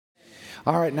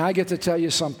All right, now I get to tell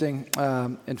you something.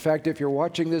 In fact, if you're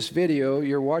watching this video,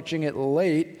 you're watching it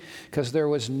late because there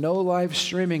was no live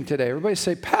streaming today. Everybody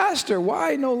say, Pastor,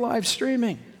 why no live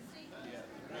streaming?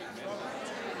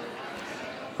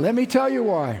 Let me tell you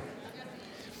why.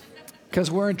 Because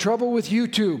we're in trouble with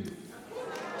YouTube.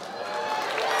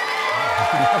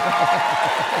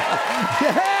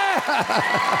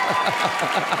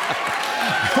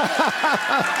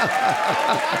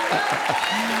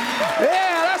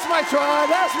 Yeah, that's my tribe.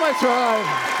 That's my tribe.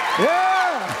 Yeah.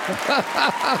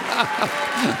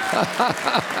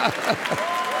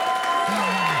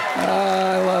 I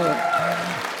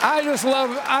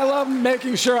love it. I love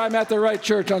making sure I'm at the right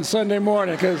church on Sunday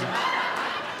morning, because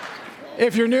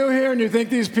if you're new here and you think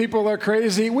these people are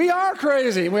crazy, we are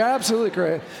crazy. We're absolutely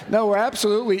crazy. No, we're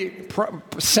absolutely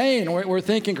sane. We're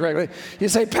thinking correctly. You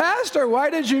say, Pastor, why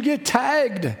did you get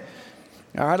tagged?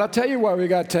 All right, I'll tell you why we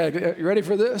got tagged. You ready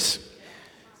for this?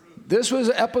 This was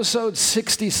episode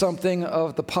 60-something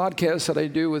of the podcast that I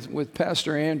do with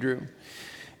Pastor Andrew.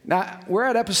 Now, we're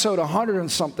at episode 100 and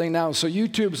something now, so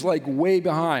YouTube's like way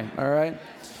behind, all right?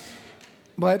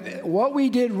 But what we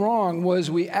did wrong was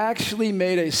we actually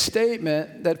made a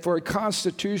statement that for a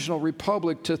constitutional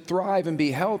republic to thrive and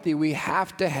be healthy, we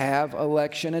have to have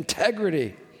election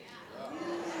integrity.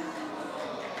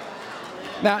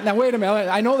 Now wait a minute.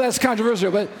 I know that's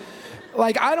controversial, but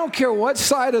I don't care what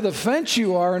side of the fence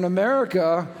you are in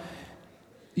America,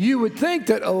 you would think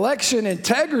that election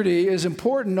integrity is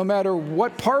important no matter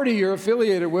what party you're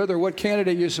affiliated with or what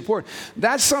candidate you support.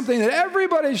 That's something that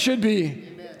everybody should be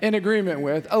in agreement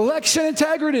with. Election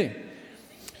integrity.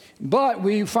 But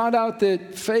we found out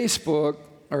that Facebook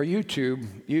YouTube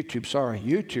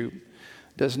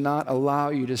does not allow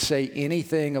you to say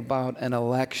anything about an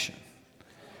election.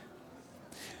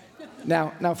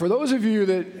 Now, for those of you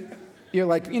that you're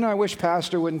like, I wish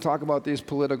Pastor wouldn't talk about these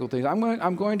political things.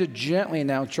 I'm going to gently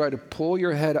now try to pull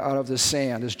your head out of the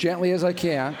sand as gently as I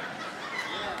can.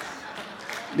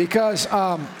 Because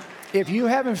if you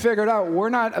haven't figured out, we're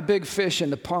not a big fish in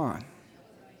the pond.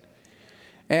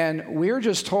 And we're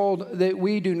just told that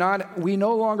we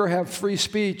no longer have free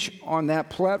speech on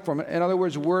that platform. In other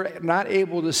words, we're not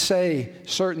able to say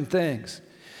certain things.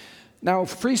 Now,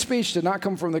 free speech did not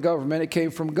come from the government. It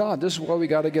came from God. This is why we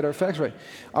got to get our facts right.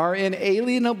 Our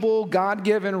inalienable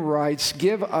God-given rights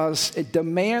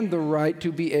demand the right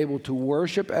to be able to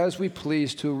worship as we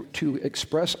please, to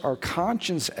express our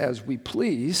conscience as we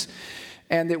please,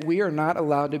 and that we are not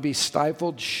allowed to be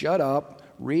stifled, shut up,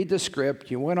 read the script.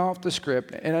 You went off the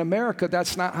script. In America,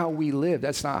 that's not how we live.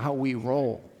 That's not how we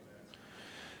roll.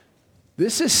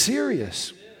 This is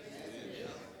serious.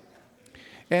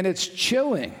 And it's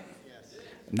chilling.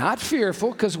 Not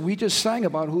fearful, because we just sang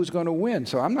about who's going to win.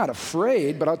 So I'm not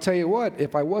afraid, but I'll tell you what,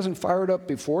 if I wasn't fired up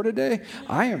before today,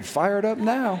 I am fired up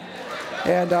now.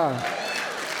 And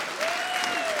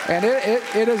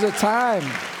it is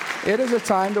a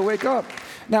time to wake up.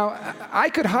 Now, I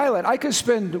could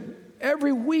spend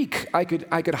every week, I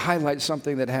could highlight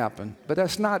something that happened, but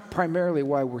that's not primarily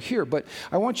why we're here. But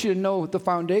I want you to know the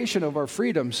foundation of our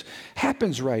freedoms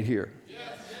happens right here.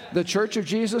 The Church of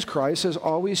Jesus Christ has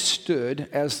always stood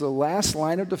as the last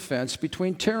line of defense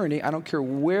between tyranny. I don't care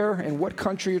where and what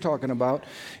country you're talking about.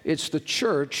 It's the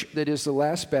church that is the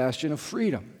last bastion of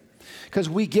freedom. Because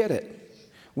we get it.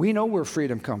 We know where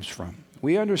freedom comes from.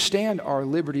 We understand our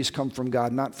liberties come from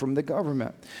God, not from the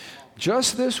government.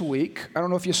 Just this week, I don't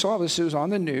know if you saw this, it was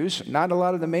on the news, not a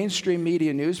lot of the mainstream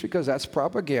media news because that's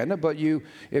propaganda, but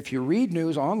if you read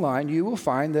news online, you will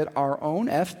find that our own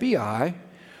FBI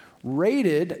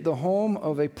raided the home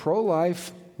of a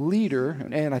pro-life leader,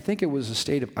 and I think it was the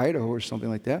state of Idaho or something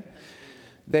like that.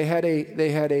 They had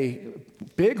a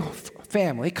big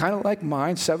family, kind of like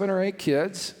mine, 7 or 8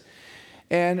 kids,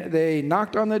 and they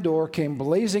knocked on the door, came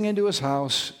blazing into his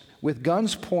house with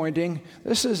guns pointing.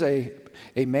 This is a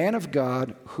man of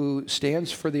God who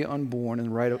stands for the unborn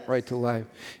and right to life.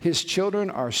 His children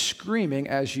are screaming,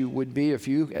 as you would be if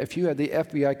you had the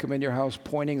FBI come in your house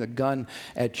pointing the gun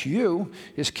at you.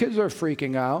 His kids are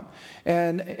freaking out.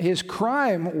 And his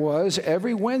crime was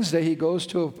every Wednesday he goes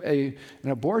to an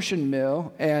abortion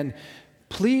mill and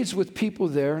pleads with people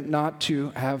there not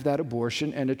to have that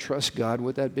abortion and to trust God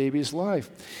with that baby's life.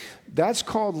 That's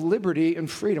called liberty and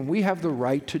freedom. We have the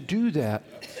right to do that.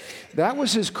 That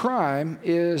was his crime,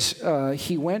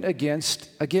 he went against,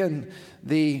 again,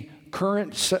 the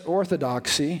current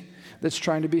orthodoxy that's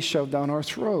trying to be shoved down our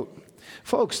throat.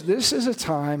 Folks, this is a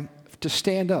time to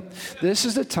stand up. This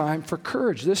is a time for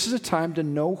courage. This is a time to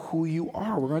know who you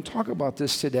are. We're going to talk about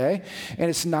this today, and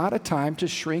it's not a time to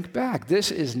shrink back.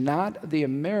 This is not the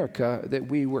America that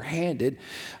we were handed,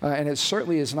 and it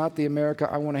certainly is not the America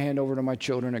I want to hand over to my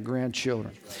children and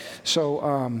grandchildren. So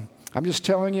I'm just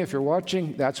telling you, if you're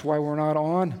watching, that's why we're not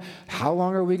on. How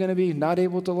long are we going to be not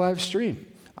able to live stream?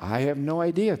 I have no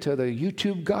idea till the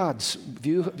YouTube gods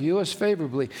view us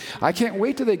favorably. I can't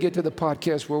wait till they get to the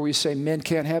podcast where we say men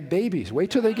can't have babies. Wait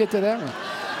till they get to that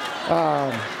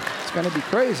one. It's going to be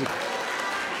crazy.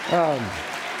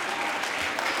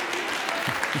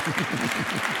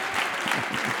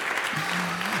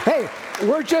 Hey,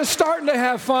 we're just starting to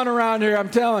have fun around here, I'm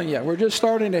telling you. We're just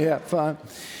starting to have fun.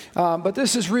 But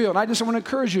this is real, and I just want to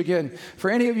encourage you again, for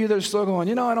any of you that are still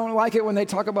going, I don't like it when they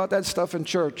talk about that stuff in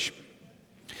church.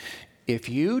 If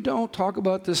you don't talk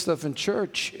about this stuff in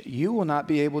church, you will not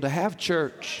be able to have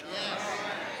church.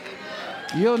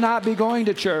 You'll not be going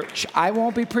to church. I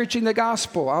won't be preaching the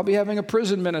gospel. I'll be having a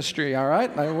prison ministry, all right?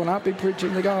 I will not be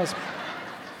preaching the gospel.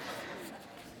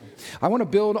 I want to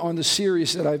build on the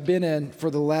series that I've been in for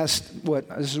the last,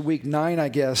 this is week 9, I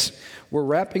guess. We're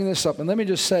wrapping this up. And let me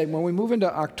just say, when we move into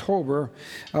October,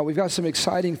 we've got some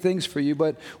exciting things for you,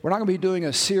 but we're not going to be doing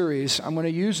a series. I'm going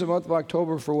to use the month of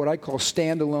October for what I call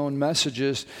standalone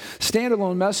messages.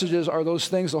 Standalone messages are those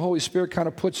things the Holy Spirit kind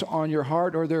of puts on your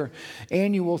heart, or they're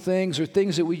annual things, or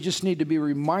things that we just need to be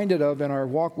reminded of in our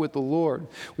walk with the Lord.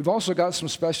 We've also got some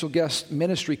special guest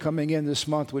ministry coming in this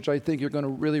month, which I think you're going to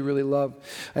really, really love.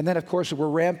 And then, of course, we're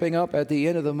ramping up at the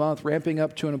end of the month, ramping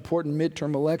up to an important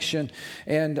midterm election.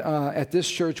 And at this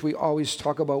church, we always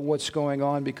talk about what's going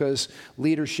on because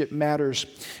leadership matters.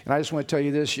 And I just want to tell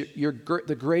you this,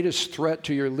 the greatest threat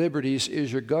to your liberties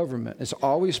is your government. It's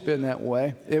always been that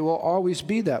way. It will always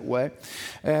be that way.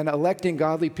 And electing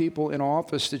godly people in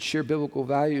office that share biblical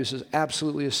values is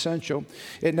absolutely essential.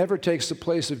 It never takes the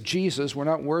place of Jesus. We're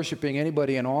not worshiping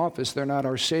anybody in office. They're not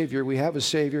our Savior. We have a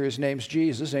Savior. His name's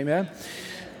Jesus. Amen?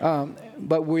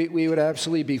 But we would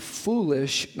absolutely be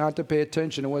foolish not to pay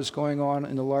attention to what's going on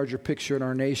in the larger picture in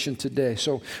our nation today.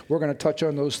 So we're going to touch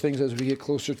on those things as we get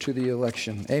closer to the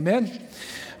election. Amen?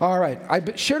 All right. I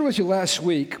shared with you last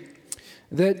week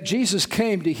that Jesus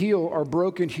came to heal our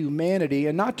broken humanity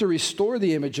and not to restore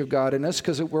the image of God in us,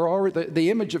 because the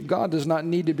image of God does not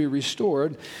need to be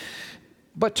restored,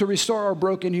 but to restore our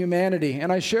broken humanity.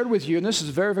 And I shared with you, and this is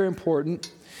very, very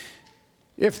important,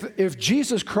 If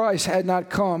Jesus Christ had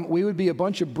not come, we would be a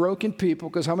bunch of broken people,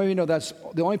 because how many of you know that's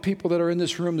the only people that are in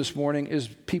this room this morning is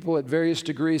people at various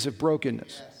degrees of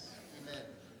brokenness. Yes.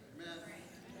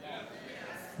 Amen.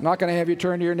 I'm not going to have you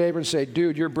turn to your neighbor and say,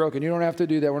 dude, you're broken. You don't have to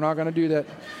do that. We're not going to do that.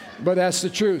 But that's the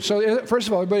truth. So first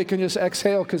of all, everybody can just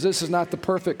exhale, because this is not the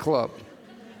perfect club.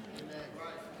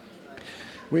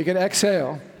 We can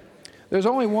exhale. There's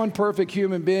only one perfect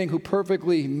human being who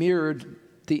perfectly mirrored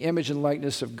the image and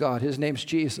likeness of God. His name's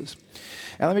Jesus.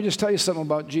 And let me just tell you something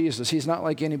about Jesus. He's not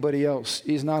like anybody else.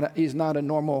 He's not a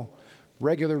normal,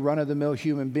 regular, run-of-the-mill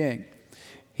human being.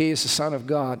 He is the Son of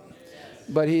God.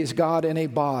 But he's God in a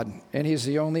bod. And he's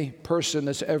the only person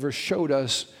that's ever showed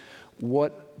us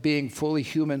what being fully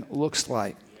human looks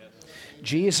like.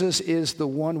 Jesus is the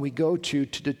one we go to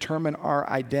determine our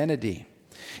identity.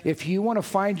 If you want to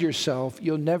find yourself,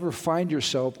 you'll never find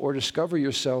yourself or discover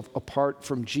yourself apart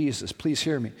from Jesus. Please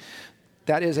hear me.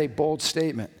 That is a bold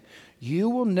statement. You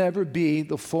will never be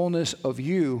the fullness of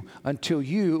you until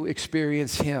you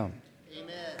experience Him.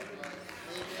 Amen.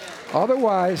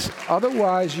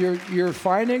 Otherwise, you're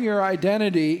finding your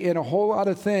identity in a whole lot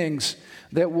of things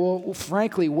that will,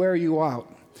 frankly, wear you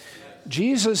out.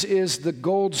 Jesus is the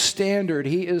gold standard.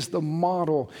 He is the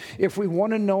model. If we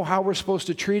want to know how we're supposed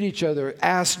to treat each other,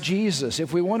 ask Jesus.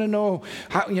 If we want to know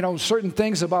how, certain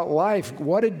things about life,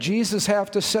 what did Jesus have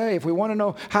to say? If we want to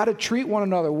know how to treat one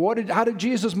another, how did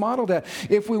Jesus model that?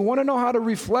 If we want to know how to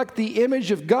reflect the image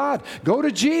of God, go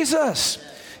to Jesus.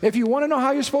 If you want to know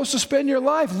how you're supposed to spend your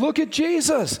life, look at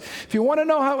Jesus. If you want to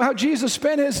know how Jesus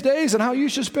spent His days and how you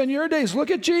should spend your days,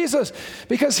 look at Jesus,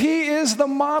 because He is the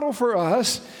model for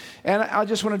us. And I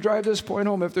just want to drive this point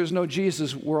home. If there's no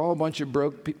Jesus, we're all a bunch of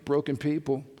broken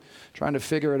people trying to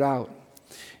figure it out.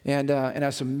 And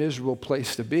that's a miserable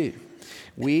place to be.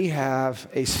 We have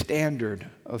a standard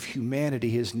of humanity.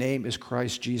 His name is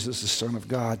Christ Jesus, the Son of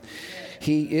God.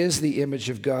 He is the image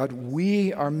of God.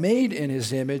 We are made in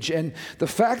His image. And the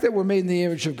fact that we're made in the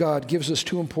image of God gives us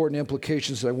two important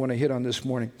implications that I want to hit on this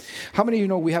morning. How many of you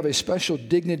know we have a special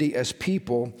dignity as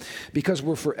people because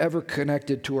we're forever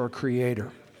connected to our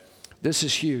Creator? This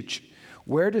is huge.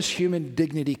 Where does human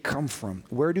dignity come from?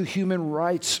 Where do human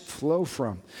rights flow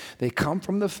from? They come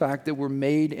from the fact that we're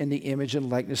made in the image and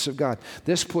likeness of God.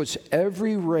 This puts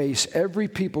every race, every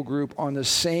people group on the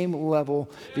same level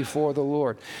before the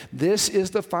Lord. This is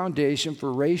the foundation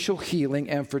for racial healing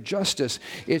and for justice.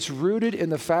 It's rooted in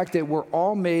the fact that we're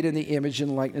all made in the image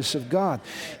and likeness of God.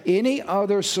 Any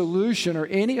other solution or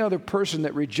any other person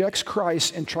that rejects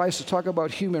Christ and tries to talk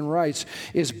about human rights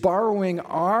is borrowing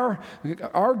our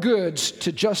goods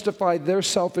to justify their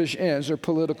selfish ends or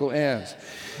political ends.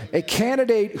 A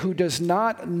candidate who does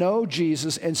not know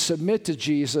Jesus and submit to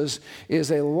Jesus is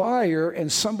a liar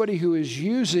and somebody who is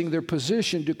using their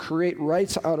position to create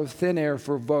rights out of thin air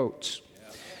for votes.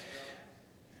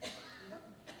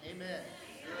 Amen.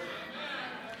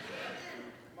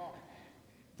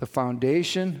 The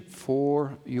foundation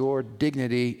for your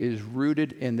dignity is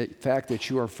rooted in the fact that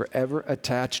you are forever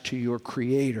attached to your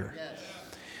Creator. Yes.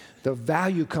 The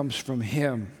value comes from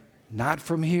Him, not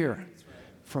from here,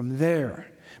 from there.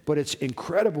 But it's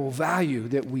incredible value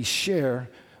that we share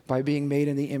by being made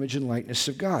in the image and likeness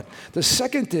of God. The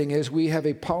second thing is we have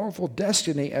a powerful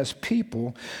destiny as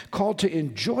people called to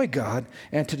enjoy God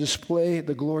and to display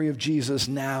the glory of Jesus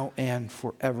now and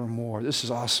forevermore. This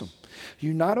is awesome.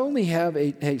 You not only have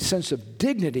a sense of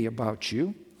dignity about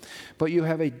you, but you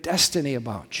have a destiny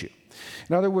about you.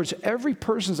 In other words, every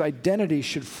person's identity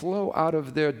should flow out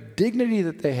of their dignity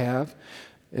that they have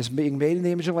as being made in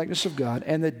the image and likeness of God,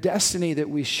 and the destiny that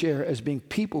we share as being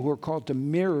people who are called to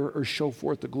mirror or show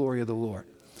forth the glory of the Lord.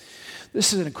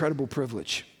 This is an incredible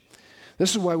privilege.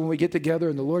 This is why when we get together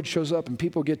and the Lord shows up and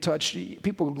people get touched,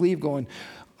 people leave going,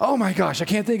 oh my gosh, I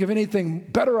can't think of anything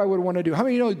better I would want to do. How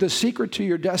many of you know the secret to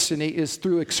your destiny is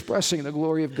through expressing the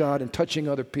glory of God and touching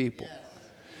other people?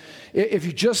 If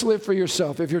you just live for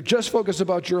yourself, if you're just focused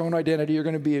about your own identity, you're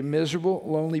going to be a miserable,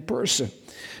 lonely person.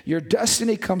 Your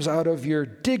destiny comes out of your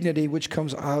dignity, which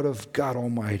comes out of God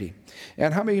Almighty.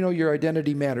 And how many of you know your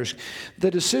identity matters?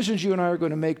 The decisions you and I are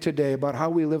going to make today about how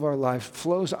we live our life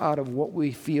flows out of what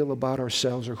we feel about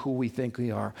ourselves or who we think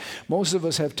we are. Most of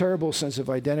us have terrible sense of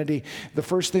identity. The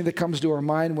first thing that comes to our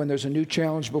mind when there's a new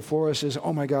challenge before us is,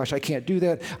 oh my gosh, I can't do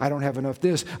that. I don't have enough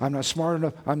this. I'm not smart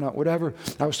enough. I'm not whatever.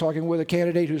 I was talking with a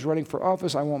candidate who's running for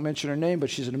office. I won't mention her name, but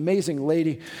she's an amazing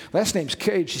lady. Last name's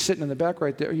Cade. She's sitting in the back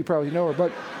right there. You probably know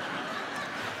her,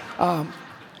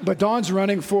 but Dawn's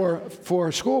running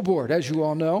for school board, as you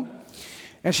all know.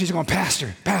 And she's going,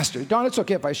 Pastor. Dawn, it's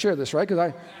okay if I share this, right?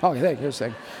 Okay, thank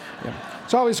you. Yeah.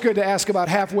 It's always good to ask about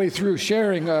halfway through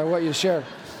sharing what you share.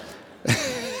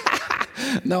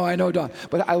 No, I know Dawn.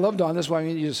 But I love Dawn. That's why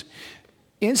you just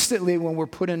instantly when we're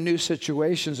put in new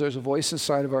situations, there's a voice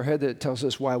inside of our head that tells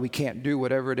us why we can't do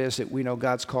whatever it is that we know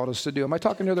God's called us to do. Am I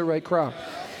talking to the right crowd?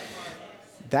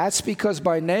 That's because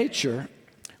by nature,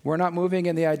 we're not moving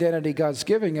in the identity God's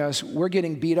giving us. We're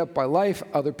getting beat up by life.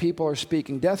 Other people are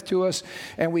speaking death to us.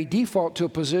 And we default to a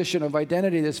position of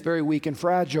identity that's very weak and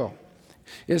fragile.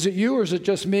 Is it you or is it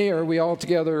just me, or are we all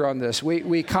together on this?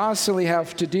 We constantly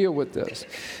have to deal with this.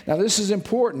 Now, this is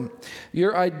important.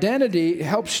 Your identity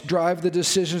helps drive the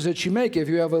decisions that you make. If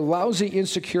you have a lousy,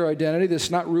 insecure identity that's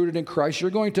not rooted in Christ,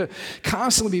 you're going to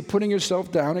constantly be putting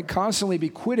yourself down and constantly be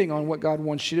quitting on what God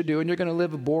wants you to do, and you're going to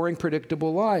live a boring,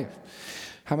 predictable life.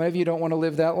 How many of you don't want to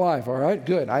live that life? All right,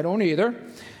 good. I don't either.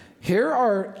 Here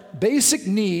are basic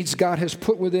needs God has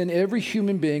put within every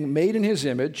human being made in His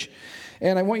image.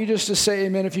 And I want you just to say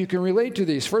amen if you can relate to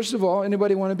these. First of all,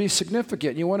 anybody want to be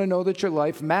significant? You want to know that your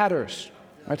life matters.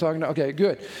 Am I talking to? Okay,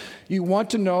 good. You want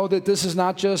to know that this is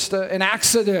not just an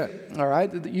accident, all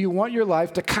right? You want your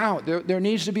life to count. There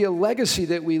needs to be a legacy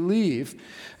that we leave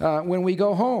when we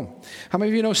go home. How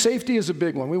many of you know safety is a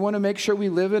big one? We want to make sure we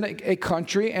live in a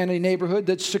country and a neighborhood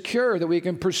that's secure, that we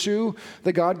can pursue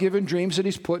the God-given dreams that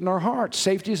He's put in our hearts.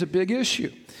 Safety is a big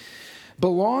issue.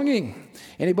 Belonging.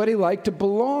 Anybody like to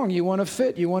belong? You want to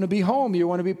fit. You want to be home. You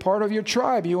want to be part of your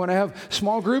tribe. You want to have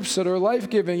small groups that are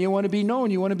life-giving. You want to be known.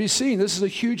 You want to be seen. This is a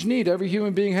huge need every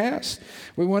human being has.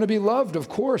 We want to be loved, of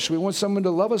course. We want someone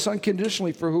to love us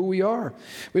unconditionally for who we are.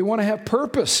 We want to have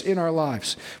purpose in our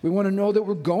lives. We want to know that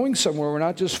we're going somewhere. We're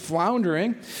not just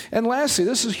floundering. And lastly,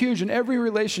 this is huge in every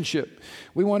relationship.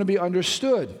 We want to be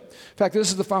understood. In fact, this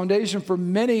is the foundation for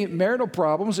many marital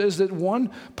problems, is that one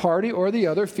party or the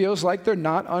other feels like they're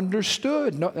not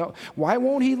understood. No, why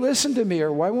won't he listen to me?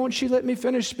 Or why won't she let me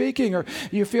finish speaking? Or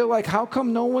you feel like, how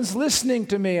come no one's listening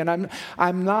to me? And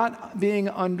I'm not being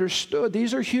understood.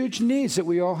 These are huge needs that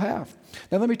we all have.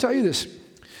 Now, let me tell you this.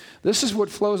 This is what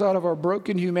flows out of our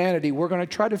broken humanity. We're going to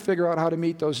try to figure out how to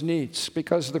meet those needs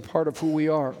because they're part of who we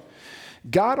are.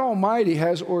 God Almighty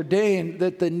has ordained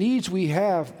that the needs we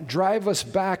have drive us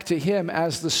back to Him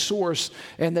as the source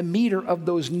and the meter of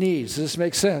those needs. Does this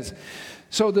make sense?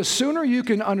 So the sooner you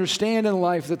can understand in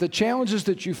life that the challenges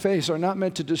that you face are not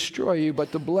meant to destroy you,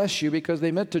 but to bless you, because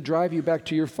they meant to drive you back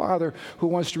to your Father, who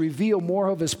wants to reveal more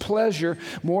of His pleasure,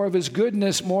 more of His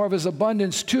goodness, more of His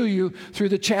abundance to you through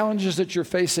the challenges that you're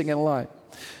facing in life.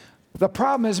 The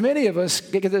problem is many of us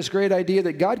get this great idea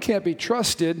that God can't be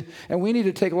trusted and we need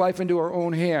to take life into our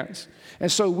own hands.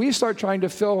 And so we start trying to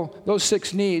fill those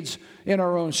 6 needs in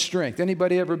our own strength.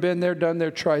 Anybody ever been there, done there,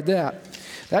 tried that?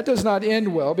 That does not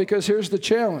end well, because here's the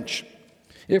challenge.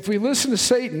 If we listen to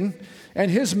Satan and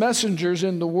his messengers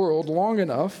in the world long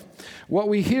enough, what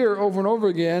we hear over and over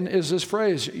again is this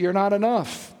phrase, "You're not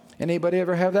enough." Anybody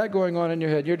ever have that going on in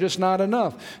your head? You're just not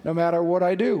enough. No matter what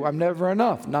I do, I'm never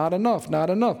enough. Not enough,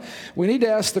 not enough. We need to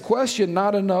ask the question,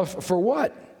 not enough for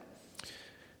what?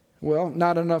 Well,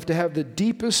 not enough to have the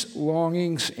deepest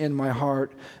longings in my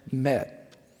heart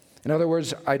met. In other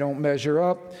words, I don't measure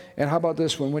up. And how about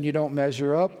this one? When you don't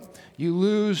measure up, you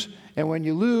lose. And when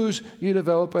you lose, you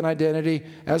develop an identity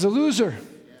as a loser.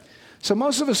 So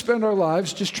most of us spend our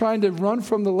lives just trying to run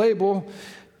from the label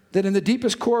that in the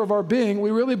deepest core of our being,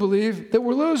 we really believe that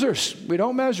we're losers. We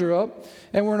don't measure up,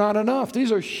 and we're not enough.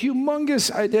 These are humongous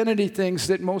identity things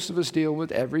that most of us deal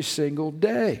with every single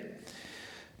day.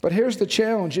 But here's the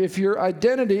challenge. If your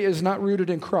identity is not rooted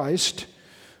in Christ,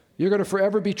 you're going to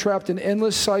forever be trapped in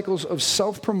endless cycles of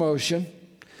self-promotion,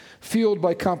 fueled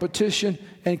by competition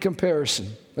and comparison.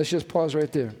 Let's just pause right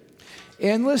there.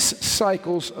 Endless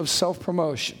cycles of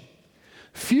self-promotion,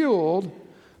 fueled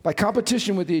by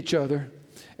competition with each other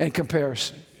and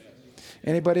comparison.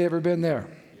 Anybody ever been there?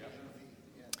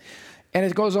 And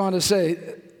it goes on to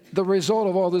say, the result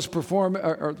of all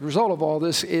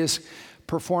this is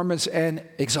performance and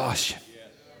exhaustion.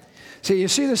 See, you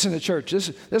see this in the church.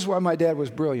 This is why my dad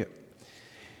was brilliant.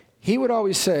 He would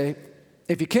always say,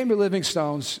 if you came to Living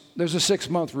Stones, there's a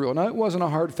 6-month rule. Now, it wasn't a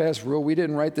hard, fast rule. We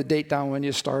didn't write the date down when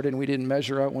you started, and we didn't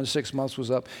measure out when 6 months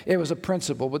was up. It was a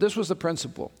principle, but this was the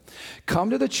principle. Come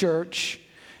to the church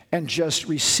and just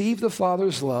receive the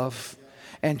Father's love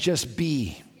and just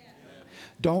be.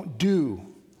 Don't do,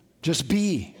 just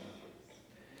be.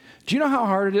 Do you know how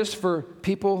hard it is for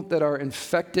people that are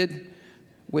infected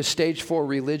with stage 4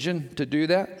 religion to do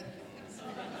that?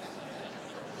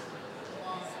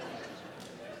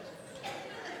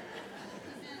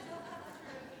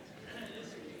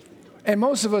 And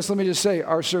most of us, let me just say,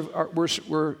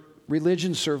 we're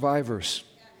religion survivors.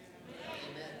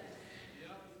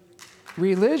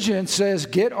 Religion says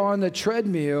get on the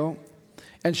treadmill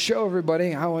and show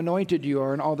everybody how anointed you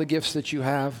are and all the gifts that you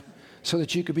have so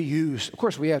that you could be used. Of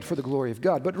course, we add for the glory of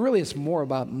God, but really it's more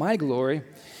about my glory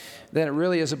than it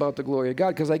really is about the glory of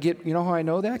God. Because you know how I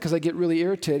know that? Because I get really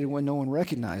irritated when no one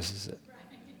recognizes it.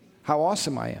 How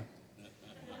awesome I am.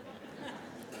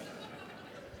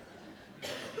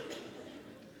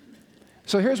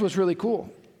 So here's what's really cool.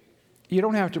 You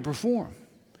don't have to perform.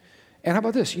 And how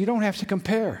about this? You don't have to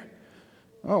compare.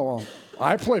 Oh, well,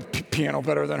 I play piano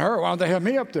better than her. Why don't they have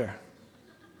me up there?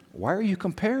 Why are you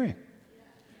comparing?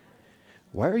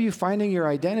 Why are you finding your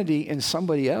identity in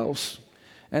somebody else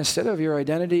instead of your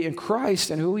identity in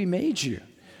Christ and who He made you?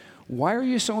 Why are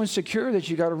you so insecure that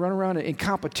you got to run around in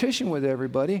competition with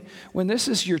everybody when this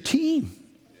is your team?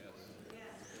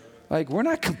 Like, we're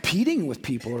not competing with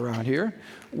people around here.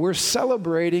 We're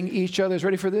celebrating each other's,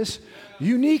 ready for this?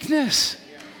 Uniqueness.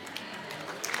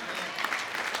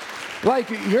 Like,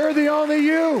 you're the only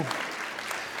you.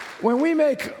 When we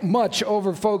make much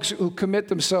over folks who commit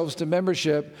themselves to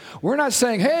membership, we're not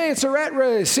saying, hey, it's a rat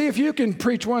race. See if you can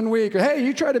preach one week. Or, hey,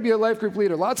 you try to be a life group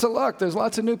leader. Lots of luck. There's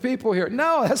lots of new people here.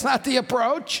 No, that's not the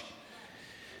approach.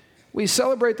 We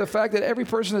celebrate the fact that every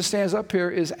person that stands up here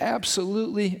is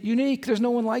absolutely unique. There's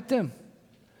no one like them.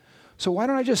 So why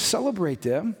don't I just celebrate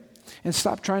them and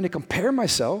stop trying to compare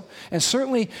myself? And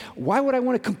certainly, why would I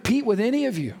want to compete with any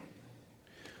of you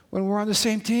when we're on the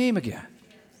same team again?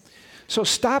 So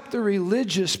stop the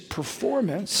religious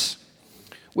performance,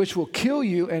 which will kill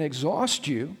you and exhaust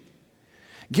you.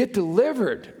 Get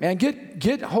delivered, man.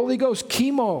 Get Holy Ghost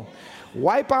chemo.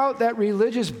 Wipe out that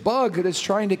religious bug that's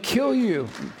trying to kill you.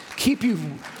 Keep you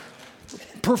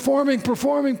performing,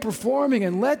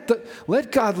 and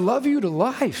let God love you to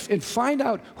life and find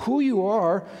out who you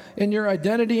are in your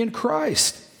identity in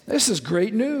Christ. This is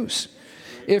great news.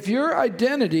 If your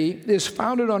identity is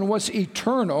founded on what's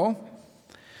eternal,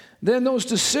 then those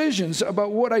decisions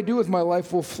about what I do with my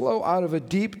life will flow out of a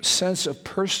deep sense of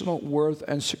personal worth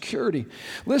and security.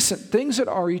 Listen, things that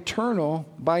are eternal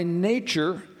by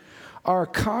nature are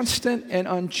constant and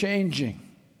unchanging.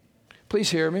 please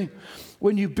hear me.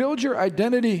 When you build your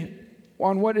identity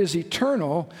on what is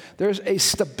eternal, there's a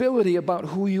stability about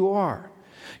who you are.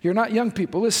 You're not young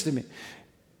people. Listen to me.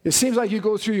 It seems like you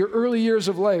go through your early years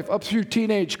of life, up through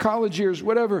teenage, college years,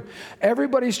 whatever.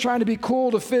 Everybody's trying to be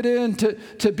cool, to fit in,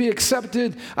 to be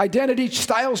accepted. Identity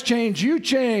styles change. You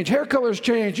change. Hair colors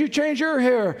change. You change your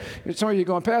hair. Some of you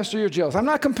going, Pastor, you're jealous. I'm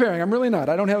not comparing. I'm really not.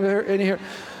 I don't have any hair.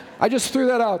 I just threw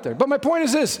that out there. But my point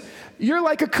is this. You're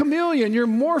like a chameleon. You're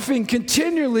morphing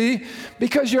continually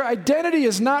because your identity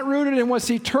is not rooted in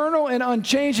what's eternal and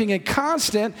unchanging and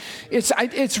constant.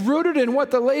 It's rooted in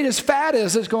what the latest fad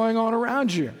is that's going on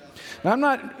around you. Now, I'm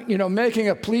not, making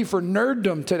a plea for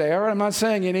nerddom today. All right? I'm not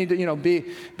saying you need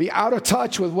to, be out of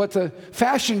touch with what the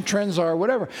fashion trends are or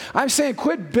whatever. I'm saying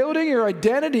quit building your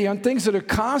identity on things that are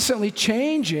constantly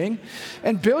changing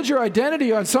and build your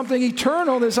identity on something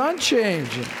eternal that's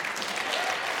unchanging.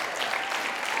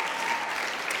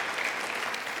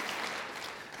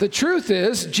 The truth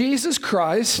is, Jesus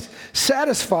Christ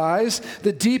satisfies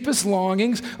the deepest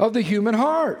longings of the human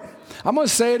heart. I'm going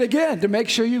to say it again to make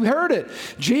sure you heard it.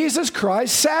 Jesus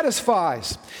Christ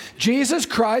satisfies. Jesus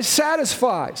Christ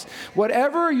satisfies.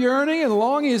 Whatever yearning and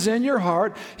longing is in your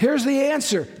heart, here's the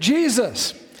answer.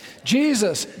 Jesus.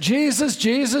 Jesus. Jesus.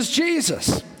 Jesus.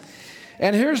 Jesus.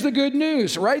 And here's the good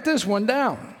news. Write this one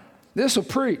down. This will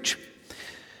preach.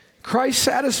 Christ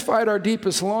satisfied our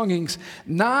deepest longings,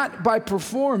 not by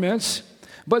performance,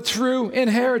 but through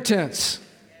inheritance.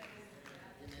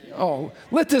 Oh,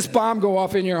 let this bomb go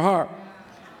off in your heart.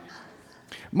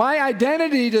 My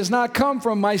identity does not come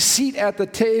from my seat at the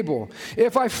table.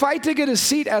 If I fight to get a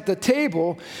seat at the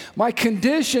table, my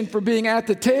condition for being at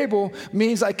the table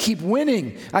means I keep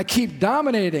winning, I keep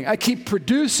dominating, I keep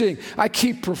producing, I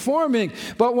keep performing.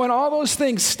 But when all those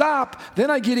things stop, then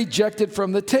I get ejected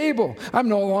from the table. I'm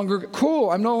no longer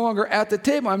cool. I'm no longer at the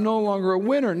table. I'm no longer a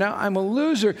winner. Now I'm a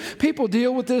loser. People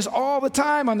deal with this all the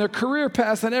time on their career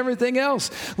path and everything else.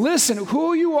 Listen,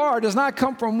 who you are does not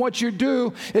come from what you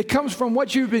do. It comes from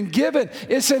what you've been given.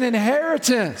 It's an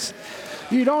inheritance.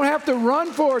 You don't have to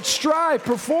run for it, strive,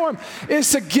 perform.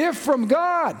 It's a gift from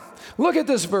God. Look at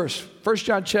this verse, 1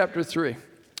 John chapter 3,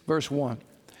 verse 1.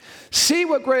 See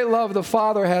what great love the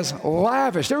Father has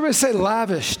lavished. Everybody say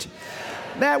lavished.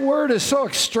 That word is so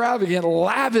extravagant,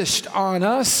 lavished on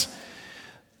us,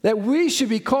 that we should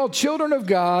be called children of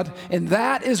God, and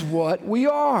that is what we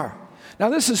are. Now,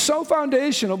 this is so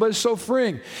foundational, but it's so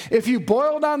freeing. If you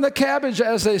boil down the cabbage,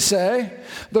 as they say,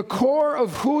 the core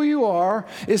of who you are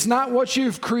is not what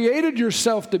you've created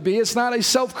yourself to be. It's not a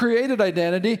self-created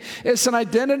identity. It's an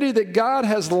identity that God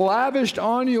has lavished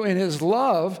on you in His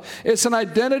love. It's an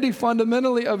identity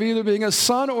fundamentally of either being a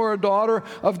son or a daughter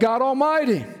of God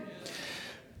Almighty.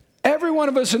 Every one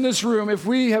of us in this room, if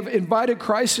we have invited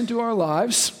Christ into our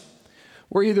lives,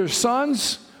 we're either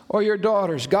sons or your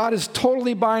daughters. God is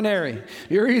totally binary.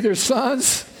 You're either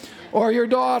sons or your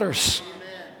daughters.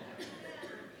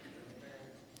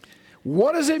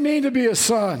 What does it mean to be a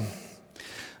son?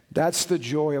 That's the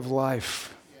joy of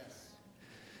life.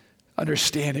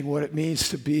 Understanding what it means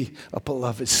to be a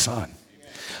beloved son.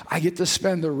 I get to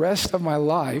spend the rest of my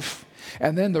life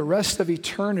and then the rest of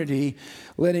eternity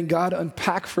letting God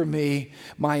unpack for me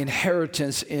my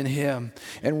inheritance in Him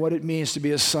and what it means to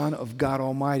be a son of God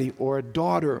Almighty or a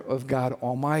daughter of God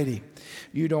Almighty.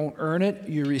 You don't earn it,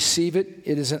 you receive it.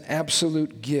 It is an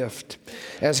absolute gift.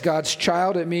 As God's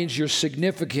child, it means you're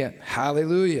significant.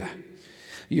 Hallelujah.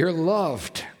 You're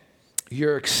loved,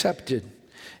 you're accepted,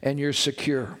 and you're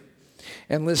secure.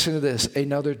 And listen to this,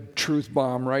 another truth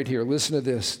bomb right here. Listen to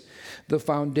this. The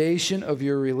foundation of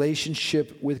your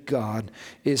relationship with God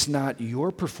is not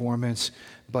your performance,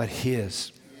 but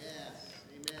His.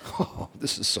 Yes. Oh,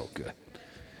 this is so good.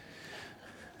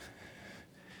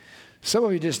 Some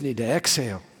of you just need to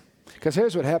exhale. Because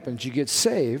here's what happens. You get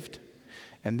saved,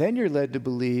 and then you're led to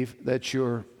believe that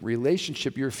your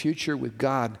relationship, your future with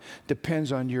God,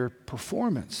 depends on your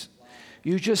performance.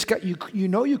 You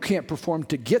know you can't perform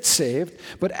to get saved,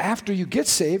 but after you get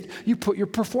saved, you put your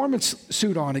performance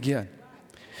suit on again.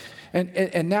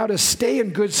 And now to stay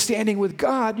in good standing with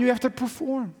God, you have to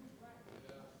perform.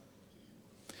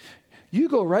 You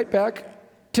go right back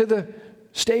to the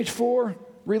stage 4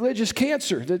 religious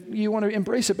cancer that you want to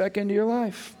embrace it back into your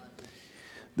life.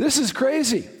 This is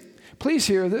crazy. Please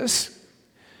hear this.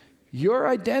 Your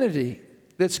identity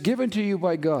that's given to you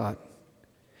by God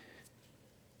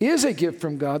is a gift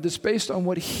from God that's based on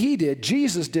what He did,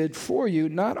 Jesus did for you,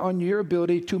 not on your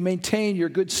ability to maintain your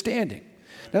good standing.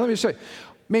 Now let me say,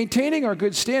 maintaining our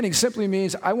good standing simply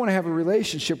means I want to have a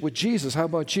relationship with Jesus. How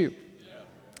about you?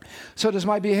 So does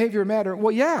my behavior matter?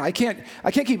 Well, yeah, I can't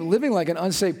keep living like an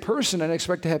unsaved person and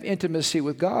expect to have intimacy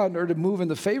with God or to move in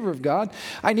the favor of God.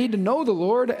 I need to know the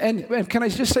Lord. And can I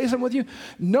just say something with you?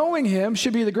 Knowing him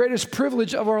should be the greatest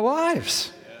privilege of our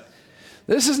lives.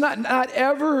 This is not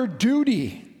ever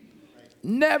duty.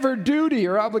 Never duty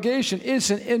or obligation. It's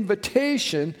an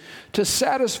invitation to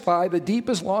satisfy the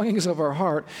deepest longings of our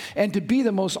heart and to be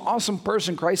the most awesome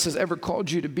person Christ has ever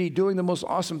called you to be, doing the most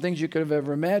awesome things you could have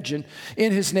ever imagined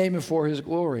in his name and for his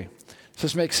glory. Does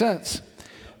this make sense?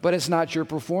 But it's not your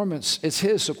performance. It's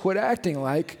his. So quit acting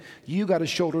like you got to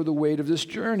shoulder the weight of this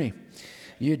journey.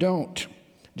 You don't.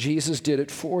 Jesus did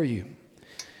it for you.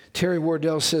 Terry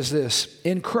Wardell says this,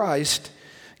 in Christ,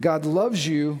 God loves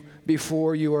you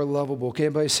before you are lovable. Can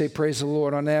anybody say praise the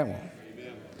Lord on that one?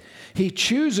 Amen. He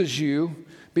chooses you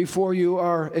before you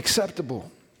are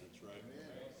acceptable. That's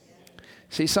right.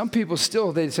 See, some people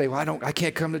still, they say, well, I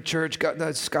can't come to church. God,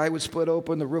 the sky would split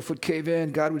open, the roof would cave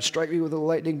in, God would strike me with a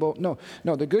lightning bolt. No,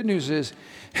 the good news is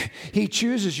he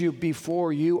chooses you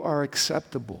before you are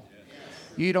acceptable.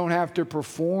 You don't have to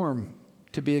perform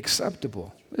to be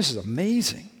acceptable. This is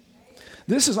amazing.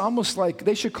 This is almost like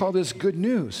they should call this good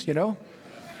news, you know?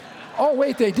 Oh,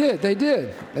 wait, they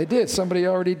did. Somebody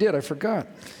already did. I forgot.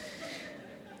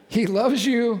 He loves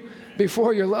you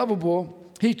before you're lovable.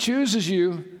 He chooses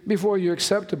you before you're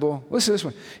acceptable. Listen to this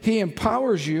one. He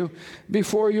empowers you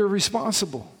before you're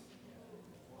responsible.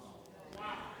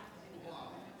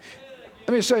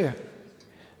 Let me tell you,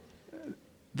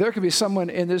 there could be someone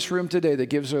in this room today that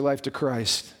gives their life to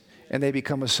Christ, and they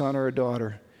become a son or a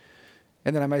daughter.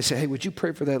 And then I might say, hey, would you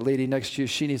pray for that lady next to you?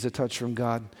 She needs a touch from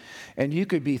God. And you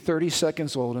could be 30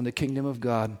 seconds old in the kingdom of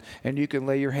God, and you can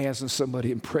lay your hands on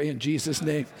somebody and pray in Jesus'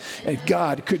 name, and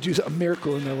God could do a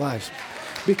miracle in their lives.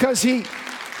 Because he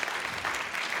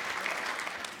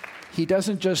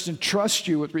doesn't just entrust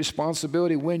you with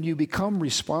responsibility. When you become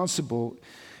responsible,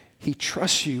 he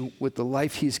trusts you with the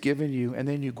life he's given you, and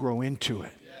then you grow into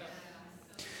it.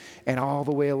 And all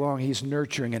the way along, he's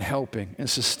nurturing and helping and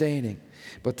sustaining.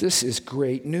 But this is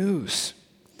great news.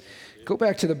 Go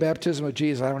back to the baptism of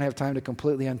Jesus. I don't have time to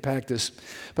completely unpack this.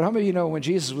 But how many of you know when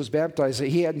Jesus was baptized that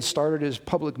he hadn't started his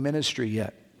public ministry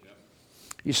yet?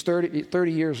 He's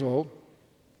 30 years old.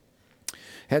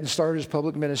 Hadn't started his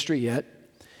public ministry yet.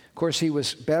 Of course, he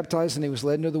was baptized and he was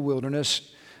led into the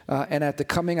wilderness. And at the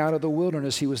coming out of the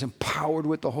wilderness, he was empowered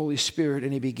with the Holy Spirit,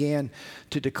 and he began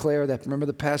to declare that. Remember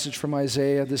the passage from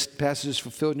Isaiah? This passage is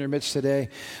fulfilled in your midst today.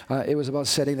 It was about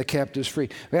setting the captives free.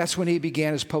 That's when he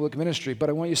began his public ministry. But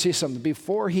I want you to see something.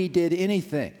 Before he did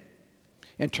anything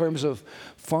in terms of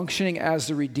functioning as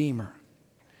the Redeemer,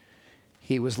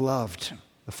 he was loved.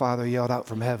 The Father yelled out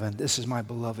from heaven, "This is my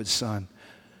beloved Son."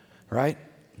 Right?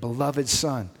 Beloved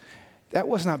Son. That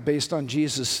was not based on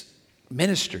Jesus'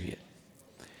 ministry,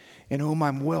 in whom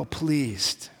I'm well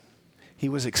pleased. He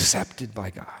was accepted by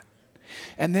God.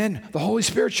 And then the Holy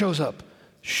Spirit shows up,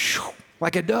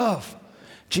 like a dove.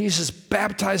 Jesus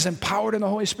baptized, empowered in the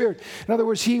Holy Spirit. In other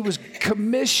words, he was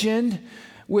commissioned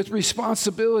with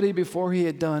responsibility before he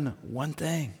had done one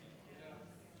thing.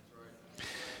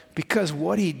 Because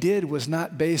what he did was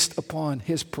not based upon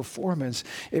his performance,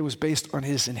 it was based on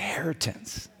his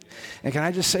inheritance. And can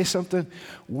I just say something?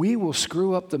 We will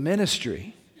screw up the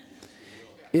ministry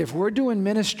if we're doing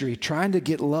ministry trying to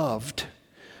get loved,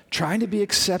 trying to be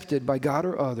accepted by God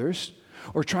or others,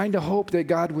 or trying to hope that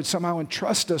God would somehow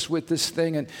entrust us with this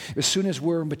thing, and as soon as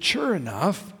we're mature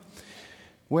enough,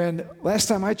 when last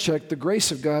time I checked, the grace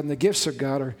of God and the gifts of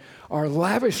God are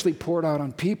lavishly poured out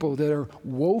on people that are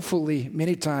woefully,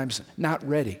 many times, not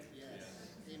ready.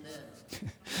 Yes.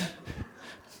 Amen.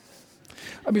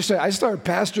 Let me say, I started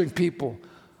pastoring people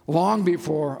long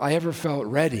before I ever felt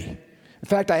ready. In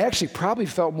fact, I actually probably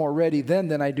felt more ready then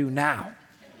than I do now,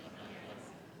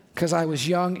 because I was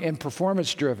young and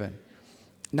performance-driven.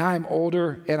 Now I'm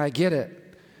older and I get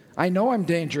it. I know I'm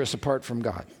dangerous apart from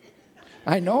God.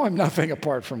 I know I'm nothing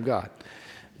apart from God.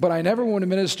 But I never want to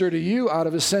minister to you out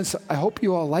of a sense, I hope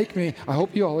you all like me. I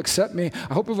hope you all accept me.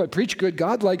 I hope if I preach good,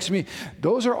 God likes me.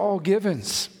 Those are all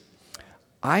givens.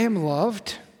 I am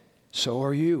loved, so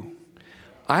are you.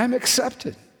 I am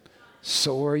accepted,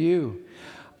 so are you.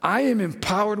 I am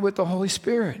empowered with the Holy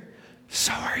Spirit.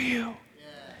 So are you.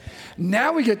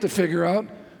 Now we get to figure out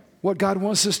what God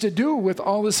wants us to do with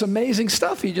all this amazing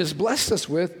stuff he just blessed us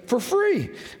with for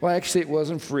free. Well, actually, it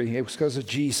wasn't free. It was because of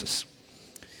Jesus.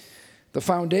 The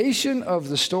foundation of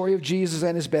the story of Jesus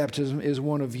and his baptism is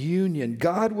one of union.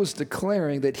 God was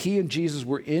declaring that he and Jesus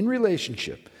were in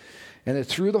relationship, and that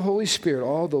through the Holy Spirit,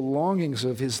 all the longings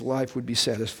of his life would be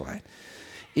satisfied.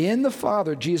 In the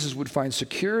Father, Jesus would find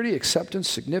security, acceptance,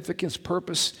 significance,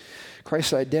 purpose.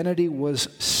 Christ's identity was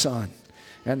Son,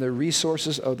 and the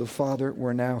resources of the Father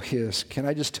were now his. Can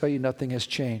I just tell you, nothing has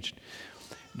changed?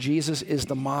 Jesus is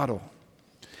the model.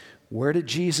 Where did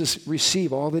Jesus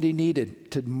receive all that he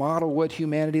needed to model what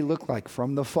humanity looked like?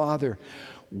 From the Father.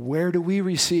 Where do we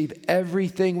receive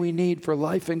everything we need for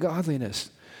life and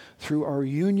godliness? Through our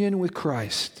union with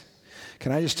Christ.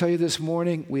 Can I just tell you this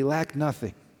morning, we lack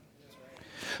nothing.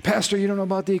 Pastor, you don't know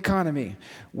about the economy.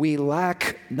 We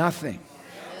lack nothing.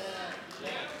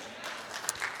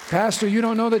 Pastor, you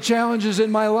don't know the challenges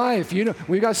in my life.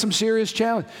 We got some serious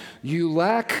challenge. You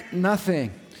lack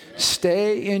nothing.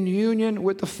 Stay in union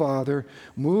with the Father.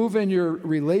 Move in your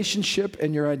relationship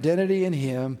and your identity in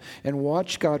Him, and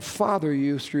watch God father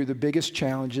you through the biggest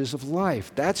challenges of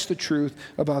life. That's the truth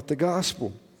about the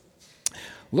gospel.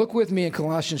 Look with me in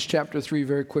Colossians chapter 3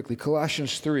 very quickly.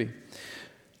 Colossians 3,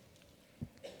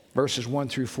 verses 1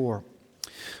 through 4.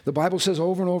 The Bible says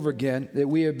over and over again that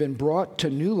we have been brought to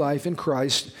new life in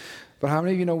Christ, but how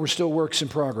many of you know we're still works in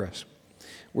progress?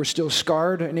 We're still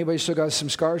scarred. Anybody still got some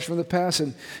scars from the past?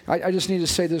 And I just need to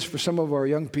say this for some of our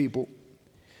young people.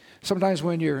 Sometimes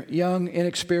when you're young,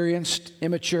 inexperienced,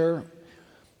 immature,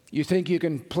 you think you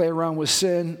can play around with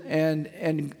sin,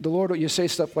 and the Lord, you say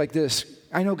stuff like this,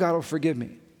 I know God will forgive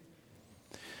me.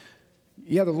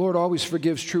 Yeah, the Lord always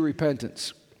forgives true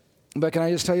repentance. But can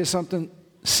I just tell you something?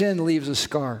 Sin leaves a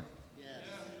scar.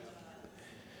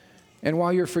 And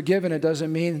while you're forgiven, it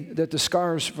doesn't mean that the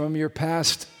scars from your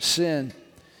past sin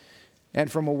and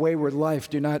from a wayward life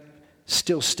do not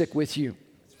still stick with you.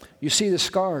 You see the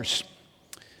scars,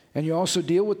 and you also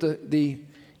deal with the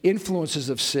influences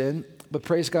of sin, but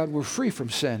praise God, we're free from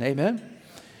sin. Amen?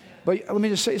 But let me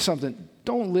just say something.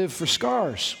 Don't live for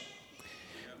scars.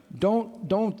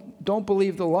 Don't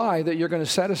believe the lie that you're going to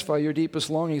satisfy your deepest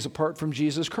longings apart from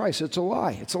Jesus Christ. It's a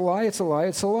lie. It's a lie. It's a lie.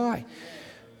 It's a lie.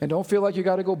 And don't feel like you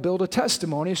got to go build a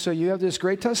testimony so you have this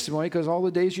great testimony because all the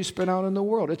days you spent out in the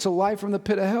world. It's a lie from the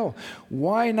pit of hell.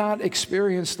 Why not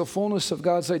experience the fullness of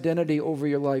God's identity over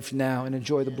your life now and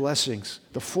enjoy the blessings,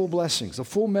 the full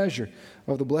measure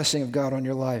of the blessing of God on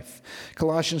your life?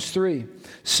 Colossians 3,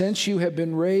 since you have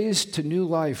been raised to new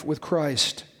life with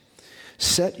Christ,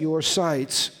 set your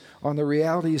sights on the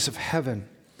realities of heaven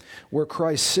where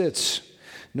Christ sits.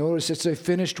 Notice it's a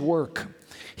finished work.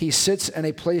 He sits in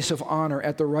a place of honor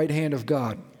at the right hand of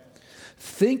God.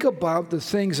 Think about the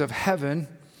things of heaven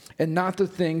and not the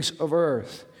things of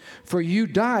earth. For you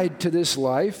died to this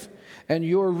life, and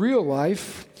your real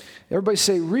life, everybody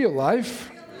say real life.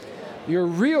 Your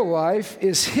real life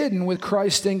is hidden with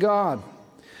Christ in God.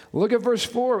 Look at verse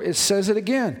 4. It says it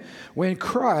again. When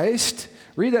Christ,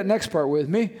 read that next part with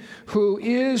me, who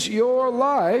is your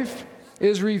life,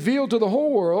 is revealed to the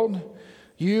whole world,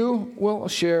 you will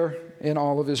share in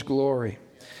all of his glory.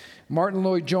 Martin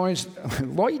Lloyd Jones, oh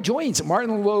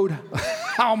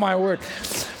my word,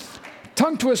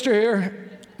 tongue twister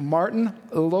here. Martin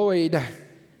Lloyd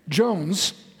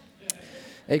Jones,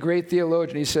 a great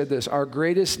theologian, he said this, our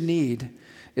greatest need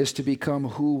is to become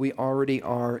who we already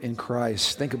are in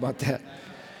Christ. Think about that.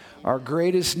 Our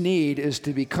greatest need is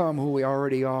to become who we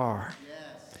already are.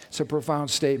 It's a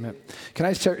profound statement. Can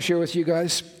I share with you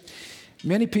guys?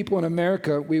 Many people in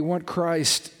America, we want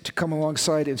Christ to come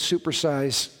alongside and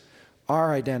supersize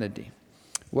our identity,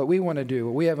 what we want to do,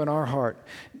 what we have in our heart,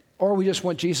 or we just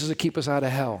want Jesus to keep us out of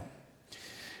hell.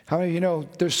 How many of you know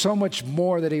there's so much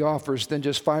more that he offers than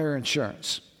just fire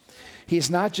insurance? He's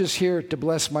not just here to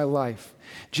bless my life.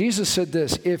 Jesus said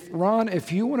this,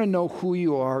 if you want to know who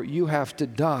you are, you have to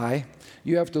die,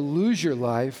 you have to lose your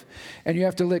life, and you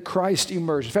have to let Christ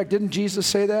emerge. In fact, didn't Jesus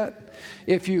say that?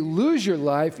 If you lose your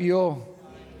life, you'll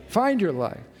find your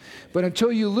life. But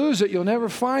until you lose it, you'll never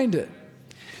find it.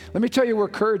 Let me tell you where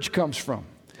courage comes from.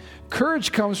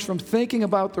 Courage comes from thinking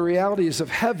about the realities of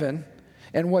heaven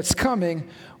and what's coming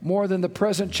more than the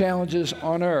present challenges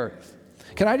on earth.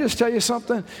 Can I just tell you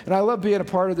something? And I love being a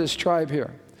part of this tribe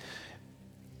here.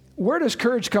 Where does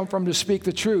courage come from to speak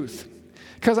the truth?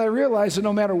 Because I realize that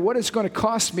no matter what it's going to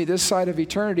cost me this side of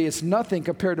eternity, it's nothing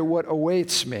compared to what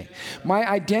awaits me. My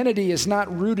identity is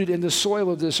not rooted in the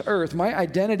soil of this earth. My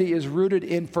identity is rooted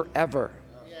in forever.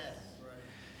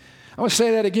 I'm going to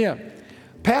say that again.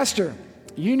 Pastor,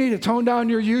 you need to tone down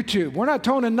your YouTube. We're not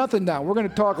toning nothing down. We're going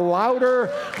to talk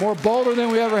louder, more bolder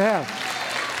than we ever have.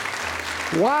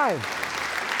 Why?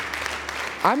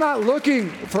 I'm not looking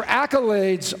for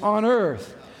accolades on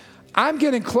earth. I'm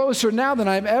getting closer now than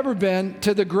I've ever been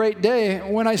to the great day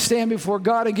when I stand before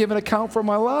God and give an account for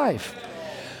my life.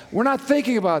 We're not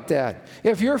thinking about that.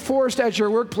 If you're forced at your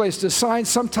workplace to sign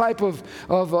some type of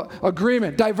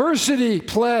agreement, diversity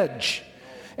pledge,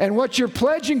 And what you're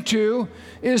pledging to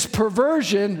is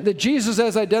perversion that Jesus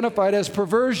has identified as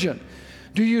perversion.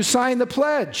 Do you sign the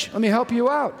pledge? Let me help you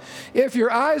out. If your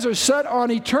eyes are set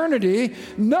on eternity,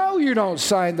 no, you don't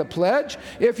sign the pledge.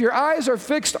 If your eyes are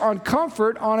fixed on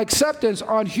comfort, on acceptance,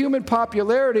 on human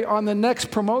popularity, on the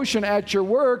next promotion at your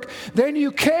work, then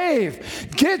you cave.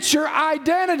 Get your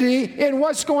identity in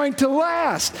what's going to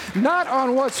last, not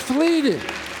on what's fleeting.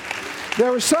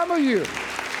 There were some of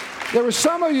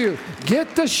you,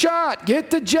 get the shot, get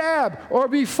the jab, or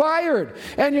be fired.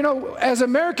 And as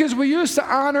Americans, we used to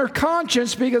honor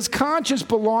conscience because conscience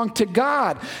belonged to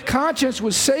God. Conscience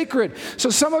was sacred. So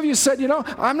some of you said,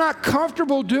 I'm not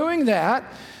comfortable doing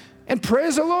that. And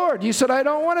praise the Lord. You said, I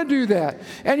don't want to do that.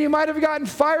 And you might have gotten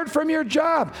fired from your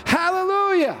job.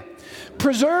 Hallelujah.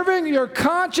 Preserving your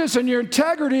conscience and your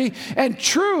integrity and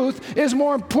truth is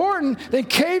more important than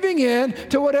caving in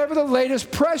to whatever the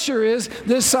latest pressure is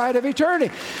this side of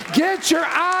eternity. Get your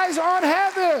eyes on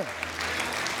heaven.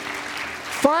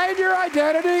 Find your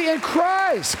identity in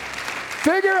Christ.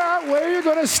 Figure out where you're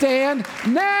going to stand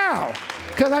now.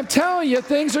 Because I'm telling you,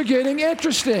 things are getting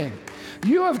interesting.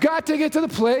 You have got to get to the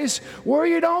place where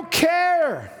you don't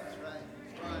care.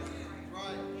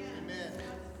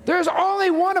 There's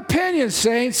only one opinion,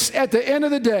 saints, at the end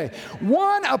of the day.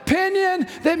 One opinion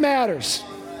that matters.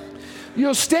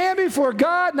 You'll stand before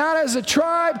God, not as a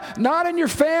tribe, not in your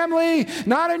family,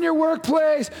 not in your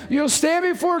workplace. You'll stand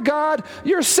before God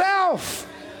yourself.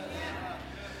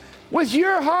 With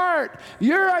your heart,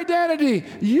 your identity,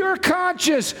 your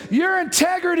conscience, your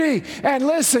integrity. And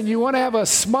listen, you want to have a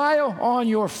smile on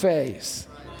your face.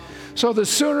 So the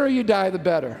sooner you die, the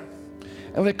better.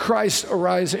 And let Christ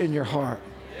arise in your heart.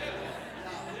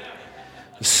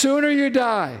 The sooner you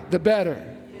die, the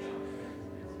better.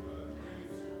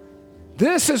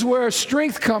 This is where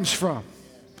strength comes from.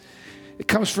 It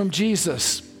comes from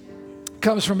Jesus. It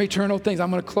comes from eternal things. I'm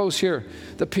going to close here.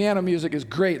 The piano music is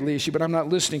great, Leisha, but I'm not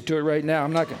listening to it right now.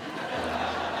 I'm not going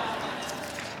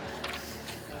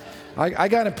I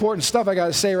got important stuff I got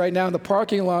to say right now, and the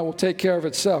parking lot will take care of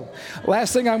itself.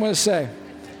 Last thing I'm going to say,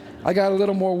 I got a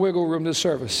little more wiggle room this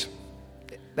service.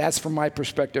 That's from my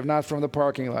perspective, not from the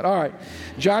parking lot. All right,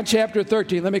 John chapter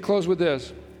 13. Let me close with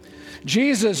this.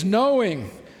 Jesus,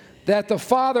 knowing that the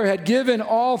Father had given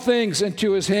all things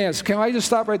into his hands. Can I just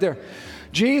stop right there?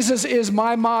 Jesus is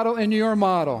my model and your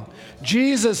model.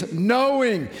 Jesus,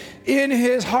 knowing in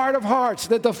his heart of hearts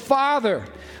that the Father,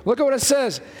 look at what it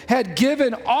says, had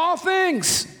given all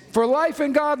things for life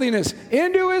and godliness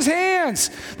into his hands.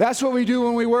 That's what we do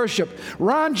when we worship.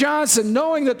 Ron Johnson,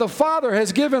 knowing that the Father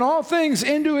has given all things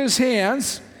into his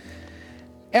hands,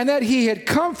 and that he had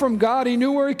come from God, he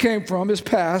knew where he came from, his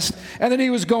past, and that he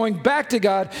was going back to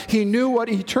God, he knew what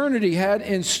eternity had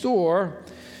in store.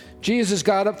 Jesus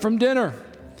got up from dinner.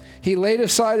 He laid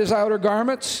aside his outer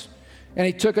garments, and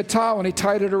he took a towel and he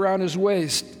tied it around his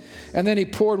waist. And then he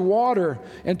poured water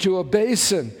into a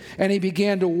basin, and he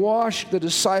began to wash the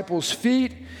disciples'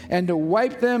 feet and to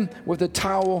wipe them with a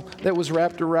towel that was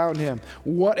wrapped around him.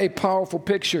 What a powerful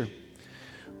picture.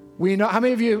 We know, how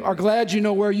many of you are glad you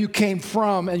know where you came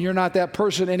from and you're not that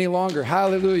person any longer?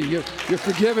 Hallelujah. You're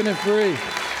forgiven and free.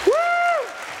 Woo!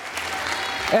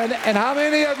 And how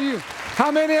many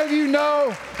of you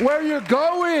know where you're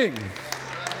going?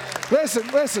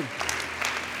 Listen.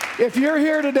 If you're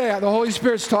here today, the Holy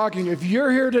Spirit's talking to you. If you're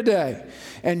here today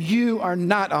and you are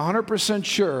not 100%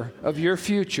 sure of your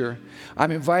future,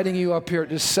 I'm inviting you up here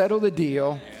to settle the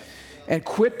deal and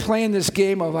quit playing this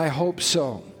game of I hope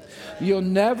so. You'll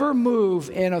never move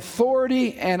in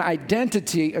authority and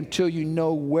identity until you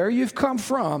know where you've come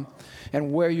from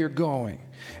and where you're going.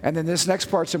 And then this next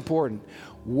part's important.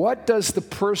 What does the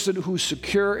person who's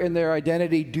secure in their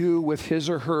identity do with his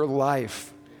or her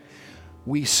life?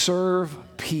 We serve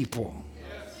people.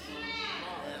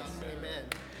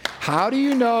 How do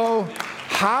you know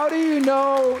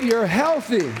you're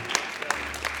healthy?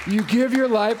 You give your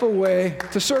life away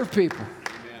to serve people.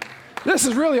 This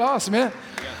is really awesome, man.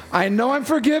 I know I'm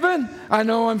forgiven. I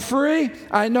know I'm free.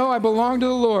 I know I belong to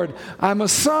the Lord. I'm a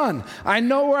son. I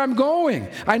know where I'm going.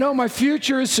 I know my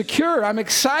future is secure. I'm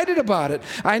excited about it.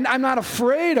 I'm not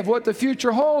afraid of what the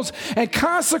future holds. And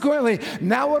consequently,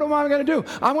 now what am I going to do?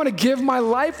 I'm going to give my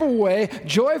life away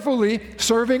joyfully,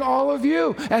 serving all of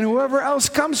you and whoever else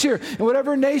comes here, in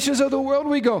whatever nations of the world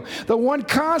we go. The one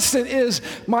constant is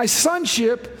my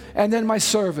sonship and then my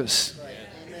service.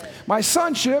 My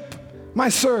sonship, my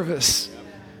service.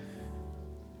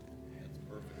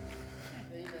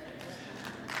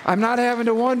 I'm not having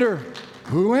to wonder,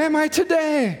 who am I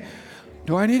today?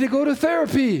 Do I need to go to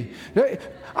therapy?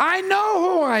 I know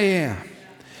who I am.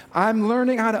 I'm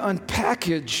learning how to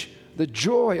unpackage the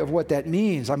joy of what that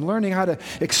means. I'm learning how to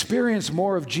experience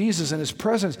more of Jesus and his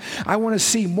presence. I want to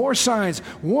see more signs,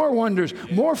 more wonders,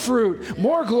 more fruit,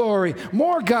 more glory,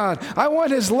 more God. I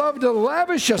want his love to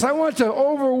lavish us. I want to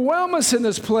overwhelm us in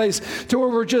this place to where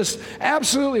we're just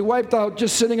absolutely wiped out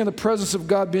just sitting in the presence of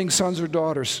God being sons or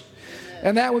daughters.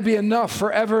 And that would be enough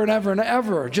forever and ever and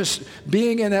ever, just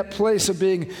being in that place of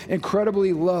being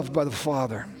incredibly loved by the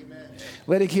Father.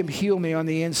 Letting him heal me on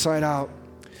the inside out.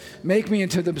 Make me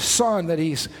into the son that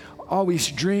he's always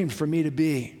dreamed for me to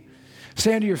be.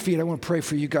 Stand to your feet. I want to pray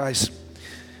for you guys.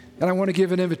 And I want to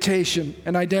give an invitation,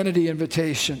 an identity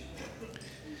invitation.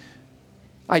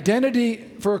 Identity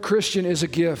for a Christian is a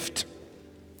gift.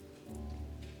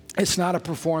 It's not a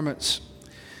performance.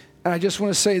 And I just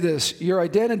want to say this. Your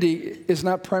identity is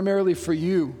not primarily for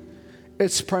you.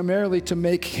 It's primarily to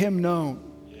make him known.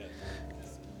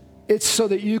 It's so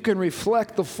that you can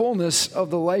reflect the fullness of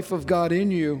the life of God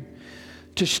in you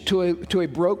to a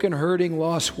broken, hurting,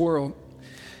 lost world.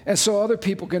 And so other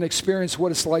people can experience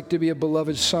what it's like to be a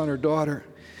beloved son or daughter.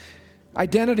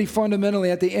 Identity fundamentally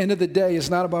at the end of the day is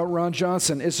not about Ron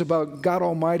Johnson. It's about God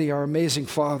Almighty, our amazing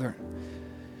Father.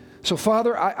 So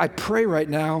Father, I pray right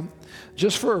now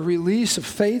just for a release of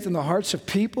faith in the hearts of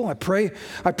people. I pray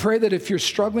that if you're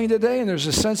struggling today and there's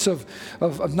a sense of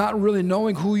not really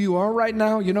knowing who you are right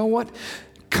now, you know what?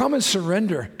 Come and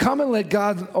surrender. Come and let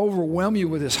God overwhelm you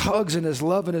with his hugs and his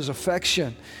love and his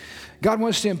affection. God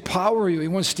wants to empower you. He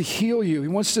wants to heal you. He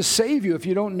wants to save you if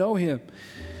you don't know him.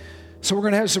 So we're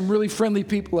going to have some really friendly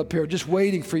people up here just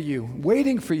waiting for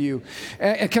you.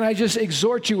 And can I just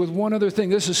exhort you with one other thing?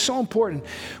 This is so important.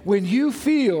 When you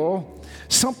feel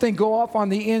something go off on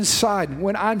the inside,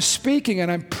 when I'm speaking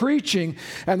and I'm preaching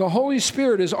and the Holy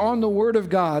Spirit is on the Word of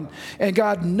God and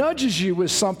God nudges you with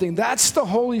something, that's the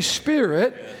Holy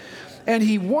Spirit. And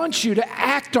he wants you to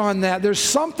act on that. There's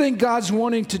something God's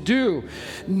wanting to do.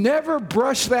 Never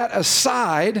brush that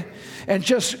aside and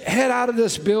just head out of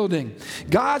this building.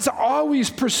 God's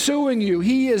always pursuing you.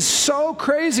 He is so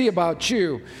crazy about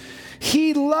you.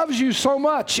 He loves you so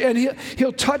much, and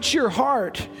he'll touch your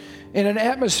heart in an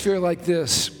atmosphere like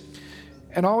this.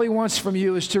 And all he wants from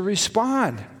you is to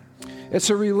respond. It's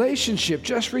a relationship.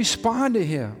 Just respond to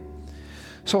him.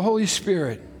 So Holy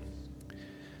Spirit,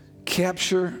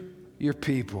 capture your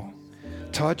people.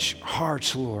 Touch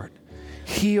hearts, Lord.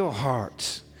 Heal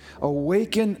hearts.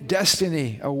 Awaken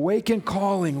destiny. Awaken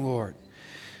calling, Lord.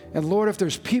 And Lord, if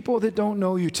there's people that don't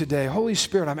know you today, Holy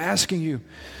Spirit, I'm asking you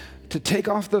to take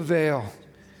off the veil.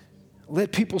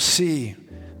 Let people see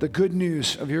the good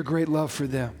news of your great love for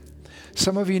them.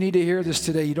 Some of you need to hear this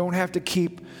today. You don't have to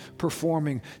keep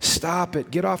performing. Stop it.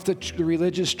 Get off the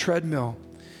religious treadmill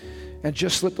and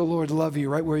just let the Lord love you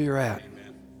right where you're at.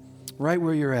 Right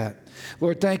where you're at.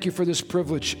 Lord, thank you for this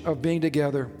privilege of being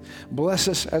together. Bless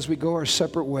us as we go our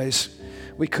separate ways.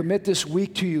 We commit this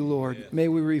week to you, Lord. May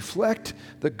we reflect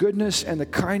the goodness and the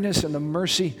kindness and the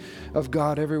mercy of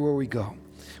God everywhere we go.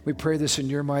 We pray this in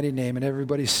your mighty name. And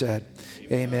everybody said,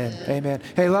 amen. Amen.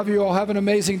 Hey, love you all. Have an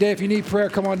amazing day. If you need prayer,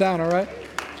 come on down, all right?